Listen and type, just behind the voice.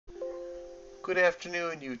Good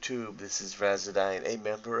afternoon, YouTube. This is Razadine, a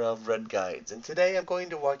member of Red Guides, and today I'm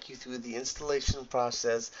going to walk you through the installation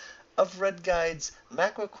process of Red Guides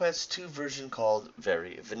MacroQuest 2 version called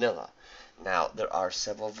Very Vanilla. Now, there are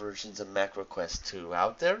several versions of MacroQuest 2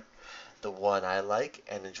 out there. The one I like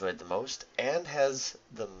and enjoyed the most, and has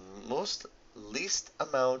the most least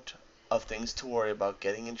amount of things to worry about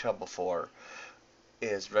getting in trouble for,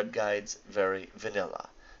 is Red Guides Very Vanilla.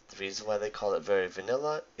 The reason why they call it Very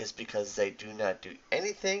Vanilla is because they do not do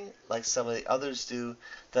anything like some of the others do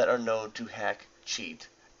that are known to hack, cheat,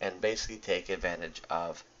 and basically take advantage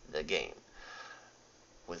of the game.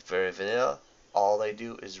 With Very Vanilla, all they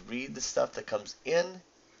do is read the stuff that comes in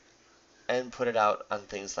and put it out on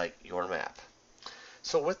things like your map.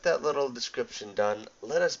 So with that little description done,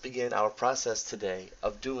 let us begin our process today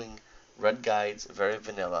of doing Red Guides Very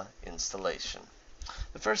Vanilla installation.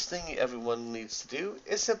 The first thing everyone needs to do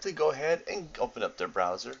is simply go ahead and open up their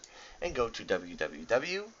browser and go to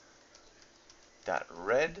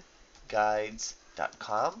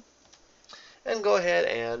www.redguides.com and go ahead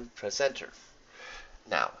and press enter.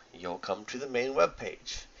 Now you'll come to the main web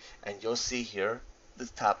page and you'll see here the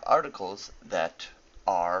top articles that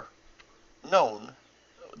are known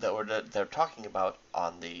that they're talking about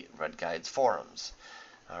on the Red Guides forums.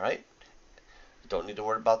 Alright, don't need to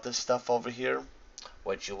worry about this stuff over here.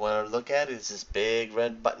 What you want to look at is this big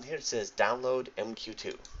red button here. It says download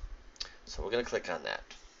MQ2. So we're going to click on that.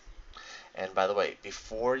 And by the way,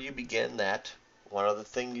 before you begin that, one other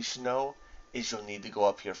thing you should know is you'll need to go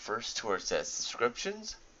up here first to where it says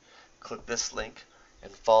subscriptions. Click this link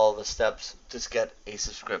and follow the steps to get a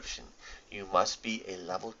subscription. You must be a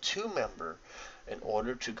level 2 member in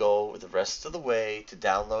order to go the rest of the way to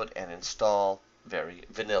download and install Very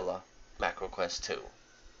Vanilla MacroQuest 2.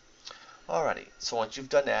 Alrighty, so once you've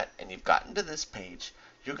done that and you've gotten to this page,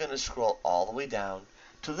 you're going to scroll all the way down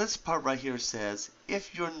to this part right here. Says,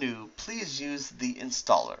 if you're new, please use the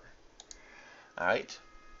installer. Alright,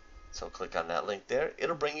 so click on that link there.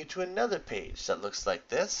 It'll bring you to another page that looks like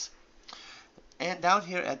this. And down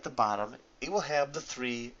here at the bottom, it will have the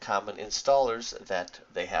 3 common installers that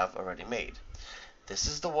they have already made. This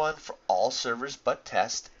is the one for all servers but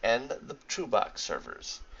test and the TrueBox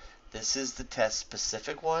servers. This is the test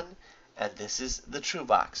specific one, and this is the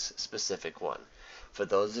TrueBox specific one. For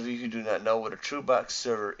those of you who do not know what a TrueBox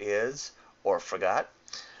server is or forgot,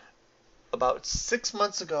 about 6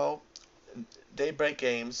 months ago, Daybreak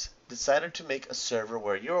Games decided to make a server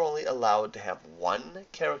where you're only allowed to have 1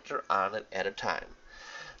 character on it at a time.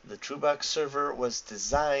 The TrueBox server was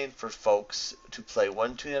designed for folks to play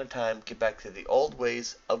 1-2 at a time, get back to the old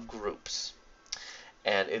ways of groups.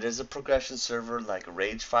 And it is a progression server like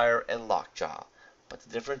Ragefire and Lockjaw. But the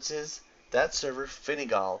difference is that server,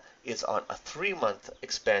 Finnegal, is on a 3-month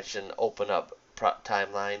expansion open up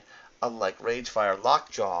timeline, unlike Ragefire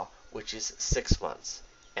Lockjaw, which is 6 months.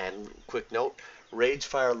 And quick note,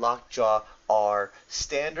 Ragefire Lockjaw are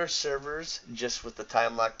standard servers just with the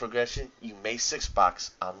time lock progression. You may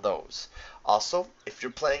 6-box on those. Also, if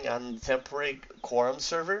you're playing on the temporary quorum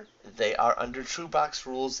server, they are under TrueBox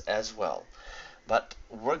rules as well. But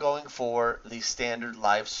we're going for the standard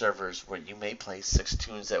live servers where you may play 6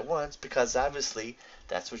 tunes at once, because obviously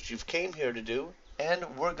that's what you've came here to do,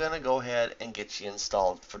 and we're going to go ahead and get you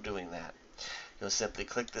installed for doing that. You'll simply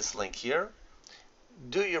click this link here,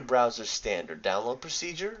 do your browser standard download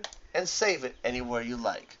procedure, and save it anywhere you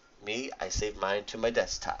like. Me, I save mine to my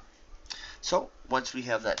desktop. So once we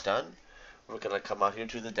have that done, we're going to come out here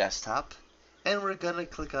to the desktop, and we're going to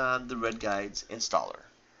click on the Red Guides installer.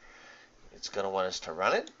 It's going to want us to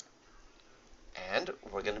run it, and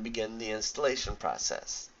we're going to begin the installation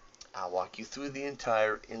process. I'll walk you through the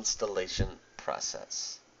entire installation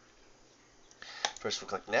process. First, we'll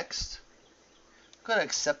click Next. I'm going to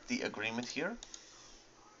accept the agreement here.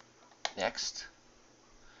 Next.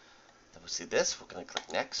 Then we'll see this. We're going to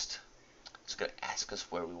click Next. It's going to ask us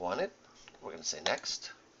where we want it. We're going to say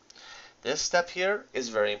Next. This step here is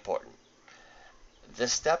very important.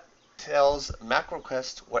 This step tells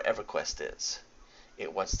MacroQuest where EverQuest is.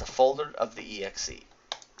 It wants the folder of the exe.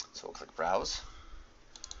 So we'll click Browse.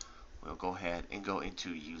 We'll go ahead and go into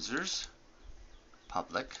Users,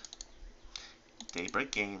 Public, Daybreak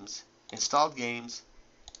Games, Installed Games,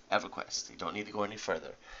 EverQuest. You don't need to go any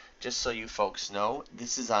further. Just so you folks know,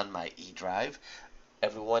 this is on my E drive.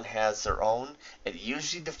 Everyone has their own. It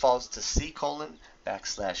usually defaults to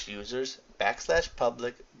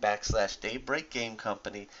C:/users/public/Daybreak Game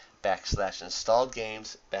Company /installed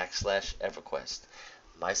games /EverQuest.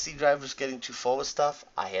 My C drive was getting too full of stuff.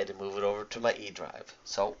 I had to move it over to my E drive.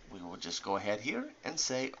 So we will just go ahead here and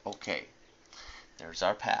say OK. There's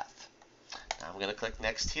our path. Now I'm going to click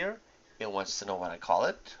Next here. It wants to know what I call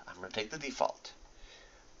it. I'm going to take the default.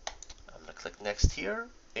 I'm going to click next here.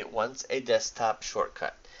 It wants a desktop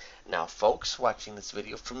shortcut. Now folks watching this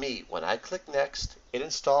video from me, when I click next, it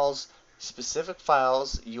installs specific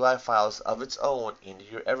files, UI files of its own into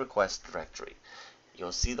your EverQuest directory.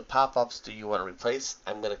 You'll see the pop-ups, do you want to replace?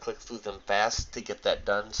 I'm going to click through them fast to get that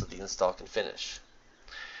done so the install can finish.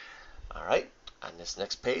 Alright, on this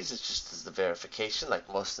next page it's just as the verification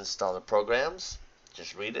like most installer programs.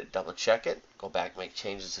 Just read it, double check it, go back, make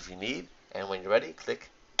changes if you need, and when you're ready, click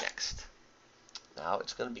next. Now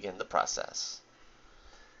it's going to begin the process.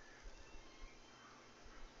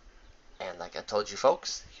 And like I told you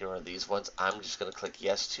folks, here are these ones I'm just going to click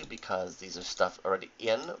yes to because these are stuff already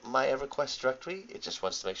in my EverQuest directory. It just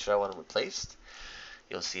wants to make sure I want them replaced.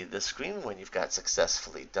 You'll see this screen when you've got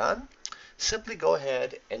successfully done. Simply go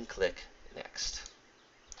ahead and click next.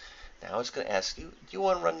 Now it's going to ask you, do you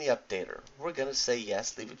want to run the updater? We're going to say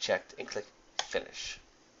yes, leave it checked, and click finish.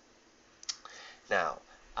 Now,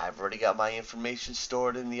 I've already got my information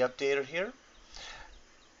stored in the updater here.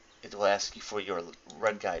 It will ask you for your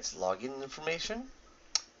RedGuides login information.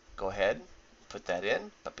 Go ahead and put that in,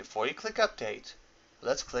 but before you click update,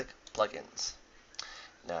 let's click plugins.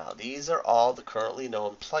 Now these are all the currently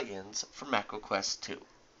known plugins for MacroQuest 2.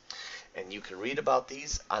 And you can read about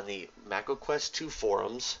these on the MacroQuest 2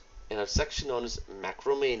 forums in a section known as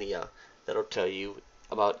Macromania that will tell you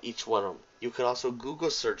about each one of them. You can also Google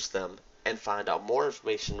search them and find out more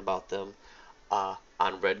information about them on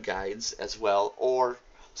RedGuides as well, or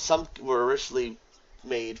some were originally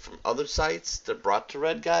made from other sites that brought to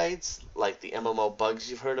RedGuides, like the MMO bugs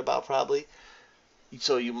you've heard about probably.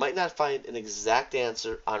 So you might not find an exact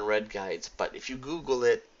answer on RedGuides, but if you Google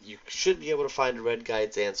it, you should be able to find a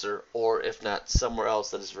RedGuides answer, or if not, somewhere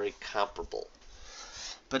else that is very comparable.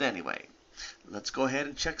 But anyway, let's go ahead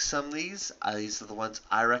and check some of these. These are the ones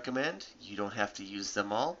I recommend. You don't have to use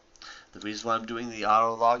them all. The reason why I'm doing the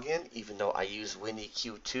auto login, even though I use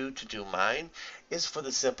WinEQ2 to do mine, is for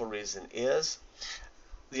the simple reason is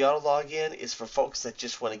the auto login is for folks that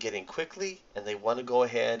just want to get in quickly and they want to go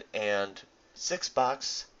ahead and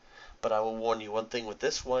 6-box. But I will warn you one thing with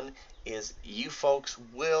this one is you folks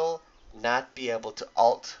will not be able to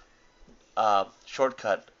alt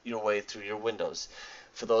shortcut your way through your windows.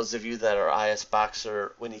 For those of you that are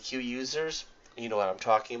ISBoxer WinEQ users, you know what I'm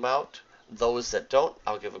talking about. Those that don't,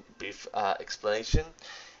 I'll give a brief explanation.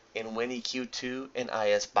 In WinEQ2 and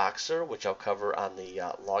ISBoxer, which I'll cover on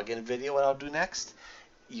the login video, what I'll do next,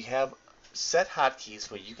 you have set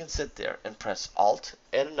hotkeys where you can sit there and press Alt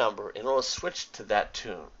and a number, and it'll switch to that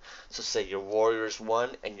tune. So say your warrior is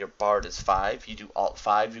 1 and your bard is 5, you do Alt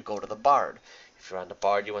 5, you go to the bard. If you're on the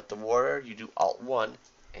bard, you want the warrior, you do Alt 1,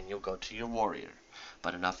 and you'll go to your warrior.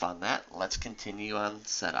 But enough on that, let's continue on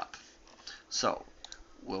setup. So,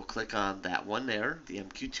 we'll click on that one there, the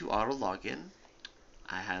MQ2 Auto Login.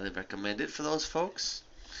 I highly recommend it for those folks.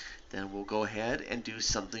 Then we'll go ahead and do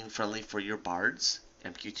something friendly for your bards.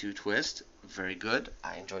 MQ2 Twist, very good.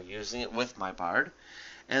 I enjoy using it with my bard.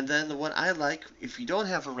 And then the one I like, if you don't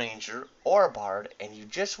have a ranger or a bard and you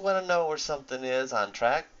just want to know where something is on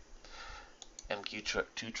track,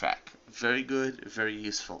 MQ2 Track. Very good, very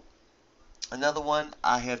useful. Another one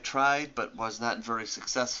I have tried but was not very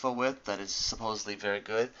successful with that is supposedly very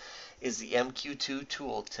good is the MQ2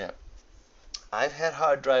 Tooltip. I've had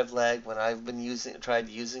hard drive lag when I've been tried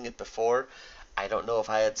using it before. I don't know if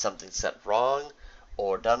I had something set wrong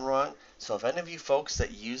or done wrong. So if any of you folks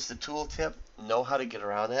that use the tooltip know how to get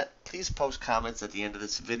around that, please post comments at the end of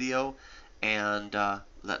this video and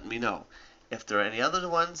let me know. If there are any other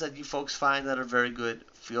ones that you folks find that are very good,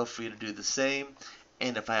 feel free to do the same.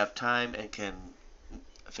 And if I have time and can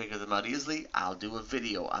figure them out easily, I'll do a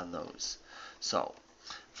video on those. So,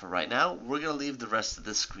 for right now, we're going to leave the rest of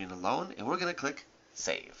this screen alone, and we're going to click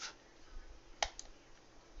Save.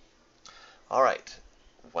 Alright,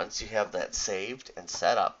 once you have that saved and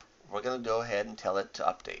set up, we're going to go ahead and tell it to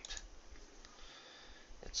update.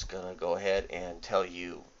 It's going to go ahead and tell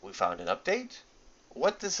you we found an update,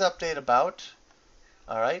 what this update about,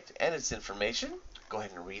 alright, and its information. Go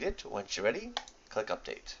ahead and read it. Once you're ready, click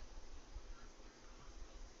Update.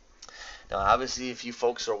 Now obviously if you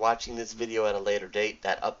folks are watching this video at a later date,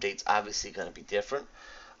 that update's obviously going to be different.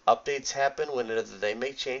 Updates happen whenever they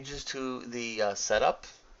make changes to the setup,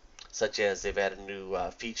 such as they've added new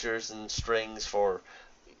features and strings for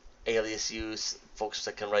alias use, folks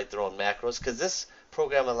that can write their own macros, because this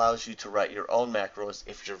program allows you to write your own macros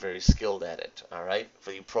if you're very skilled at it, alright,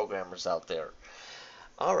 for you programmers out there.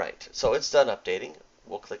 Alright, so it's done updating.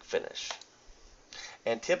 We'll click Finish.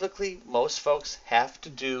 And typically, most folks have to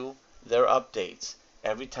do their updates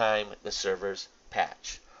every time the servers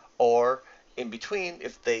patch, Or in between,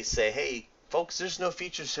 if they say, hey, folks, there's no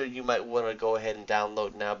features here you might want to go ahead and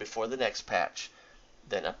download now before the next patch,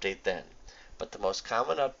 then update then. But the most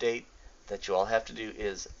common update that you all have to do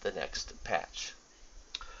is the next patch.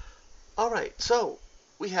 Alright, so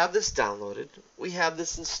we have this downloaded, we have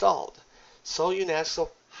this installed. So you can ask,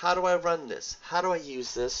 so how do I run this? How do I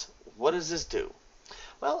use this? What does this do?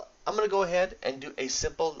 Well, I'm going to go ahead and do a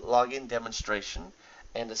simple login demonstration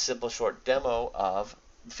and a simple short demo of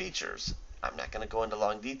features. I'm not going to go into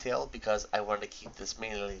long detail because I want to keep this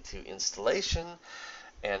mainly to installation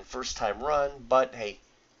and first time run, but hey,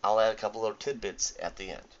 I'll add a couple little tidbits at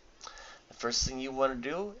the end. The first thing you want to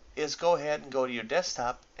do is go ahead and go to your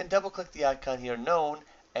desktop and double click the icon here known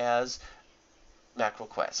as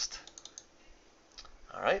MacroQuest.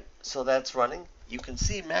 Alright, so that's running. You can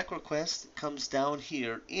see MacroQuest comes down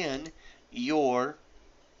here in your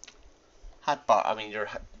your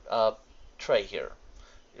tray here,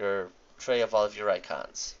 your tray of all of your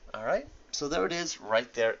icons. Alright, so there it is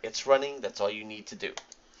right there. It's running. That's all you need to do.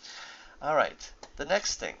 Alright, the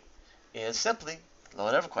next thing is simply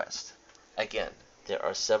load EverQuest. Again, there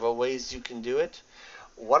are several ways you can do it.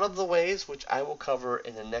 One of the ways, which I will cover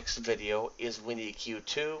in the next video, is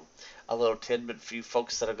WinEQ2. A little tidbit for you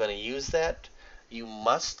folks that are going to use that. You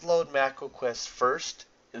must load MacroQuest first,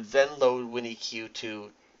 then load WinEQ2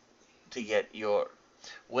 to get your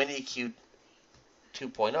WinEQ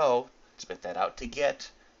 2.0, spit that out, to get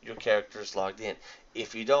your characters logged in.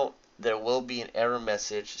 If you don't, there will be an error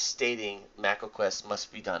message stating MacroQuest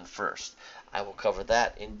must be done first. I will cover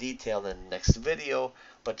that in detail in the next video,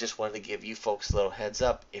 but just wanted to give you folks a little heads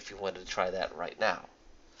up if you wanted to try that right now.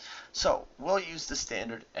 So we'll use the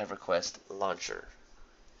standard EverQuest launcher.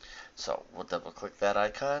 So we'll double click that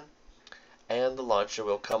icon and the launcher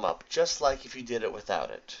will come up just like if you did it without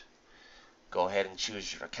it. Go ahead and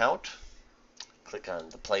choose your account. Click on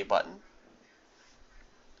the play button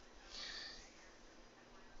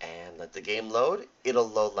and let the game load. It'll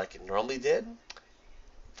load like it normally did.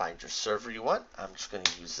 Find your server you want. I'm just going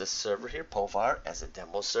to use this server here, Povar, as a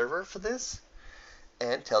demo server for this,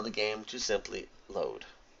 and tell the game to simply load.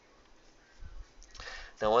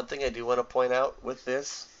 Now, one thing I do want to point out with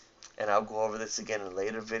this, and I'll go over this again in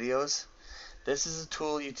later videos, this is a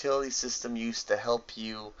tool utility system used to help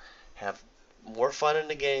you have more fun in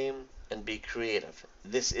the game and be creative.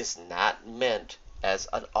 This is not meant as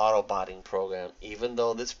an auto-botting program, even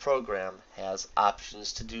though this program has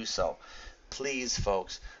options to do so. Please,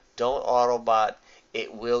 folks, don't autobot.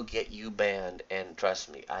 It will get you banned, and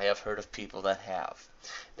trust me, I have heard of people that have.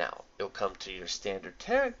 Now, you'll come to your standard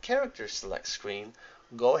character select screen.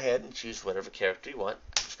 Go ahead and choose whatever character you want.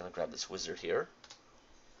 I'm just going to grab this wizard here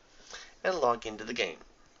and log into the game.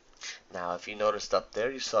 Now, if you noticed up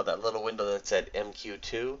there, you saw that little window that said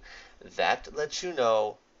MQ2. That lets you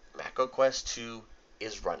know MacroQuest 2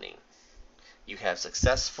 is running. You have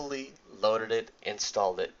successfully loaded it,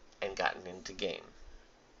 installed it, and gotten into game.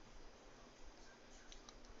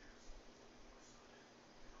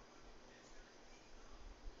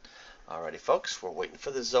 Alrighty folks, we're waiting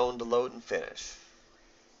for the zone to load and finish.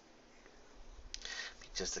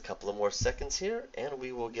 Just a couple of more seconds here and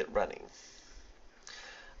we will get running.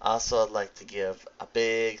 Also, I'd like to give a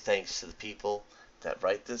big thanks to the people that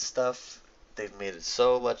write this stuff. They've made it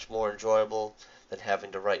so much more enjoyable than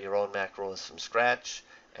having to write your own macros from scratch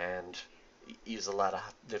and use a lot of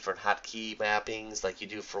different hotkey mappings like you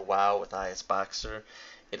do for WoW with ISBoxer.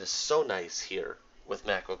 It is so nice here with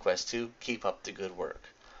MacroQuest 2. Keep up the good work.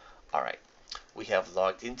 Alright, we have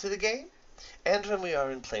logged into the game and we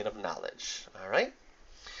are in plane of knowledge. Alright,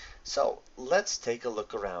 so let's take a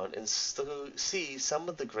look around and see some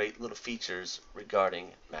of the great little features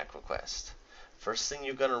regarding MacroQuest. First thing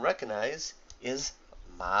you're going to recognize is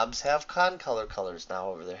mobs have con colors now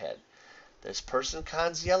over their head. This person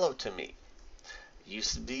con's yellow to me. It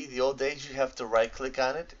used to be the old days you have to right click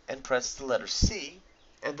on it and press the letter C,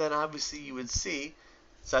 and then obviously you would see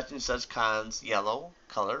such and such con's yellow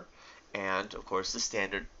color, and of course the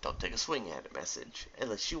standard don't take a swing at it message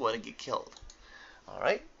unless you want to get killed.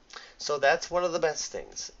 Alright, so that's one of the best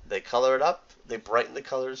things. They color it up, they brighten the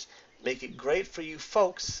colors, make it great for you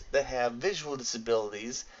folks that have visual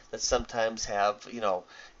disabilities that sometimes have,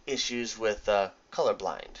 issues with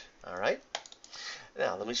colorblind. Alright,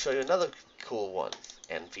 now let me show you another cool one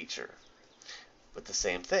and feature with the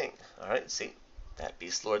same thing. Alright, see, that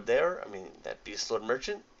Beast Lord there, that Beast Lord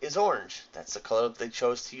merchant is orange. That's the color that they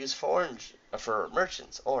chose to use for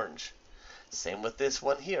merchants, orange. Same with this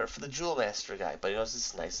one here for the Jewel Master guy, but you notice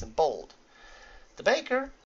it's nice and bold. The banker